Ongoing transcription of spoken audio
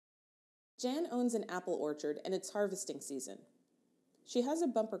Jan owns an apple orchard and it's harvesting season. She has a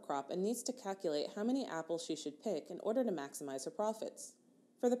bumper crop and needs to calculate how many apples she should pick in order to maximize her profits.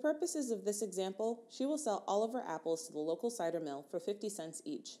 For the purposes of this example, she will sell all of her apples to the local cider mill for 50 cents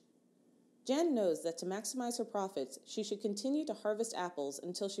each. Jan knows that to maximize her profits, she should continue to harvest apples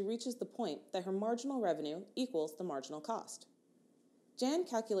until she reaches the point that her marginal revenue equals the marginal cost. Jan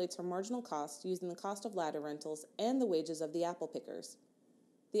calculates her marginal cost using the cost of ladder rentals and the wages of the apple pickers.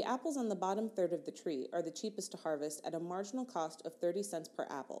 The apples on the bottom third of the tree are the cheapest to harvest at a marginal cost of 30 cents per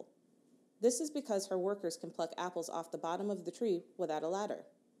apple. This is because her workers can pluck apples off the bottom of the tree without a ladder.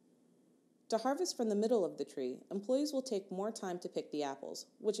 To harvest from the middle of the tree, employees will take more time to pick the apples,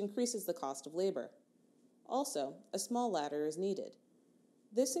 which increases the cost of labor. Also, a small ladder is needed.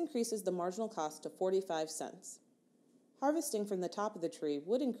 This increases the marginal cost to 45 cents. Harvesting from the top of the tree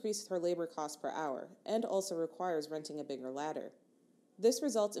would increase her labor cost per hour and also requires renting a bigger ladder. This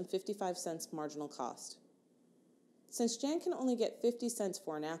results in 55 cents marginal cost. Since Jan can only get 50 cents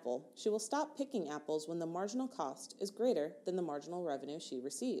for an apple, she will stop picking apples when the marginal cost is greater than the marginal revenue she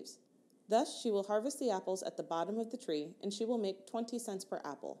receives. Thus, she will harvest the apples at the bottom of the tree and she will make 20 cents per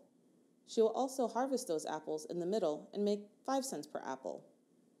apple. She will also harvest those apples in the middle and make 5 cents per apple.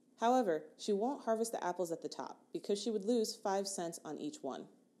 However, she won't harvest the apples at the top because she would lose 5 cents on each one.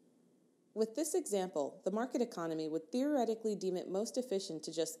 With this example, the market economy would theoretically deem it most efficient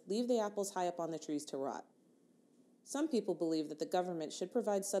to just leave the apples high up on the trees to rot. Some people believe that the government should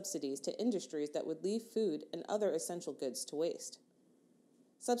provide subsidies to industries that would leave food and other essential goods to waste.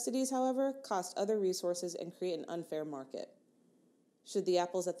 Subsidies, however, cost other resources and create an unfair market. Should the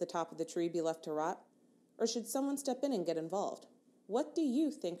apples at the top of the tree be left to rot? Or should someone step in and get involved? What do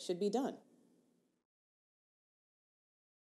you think should be done?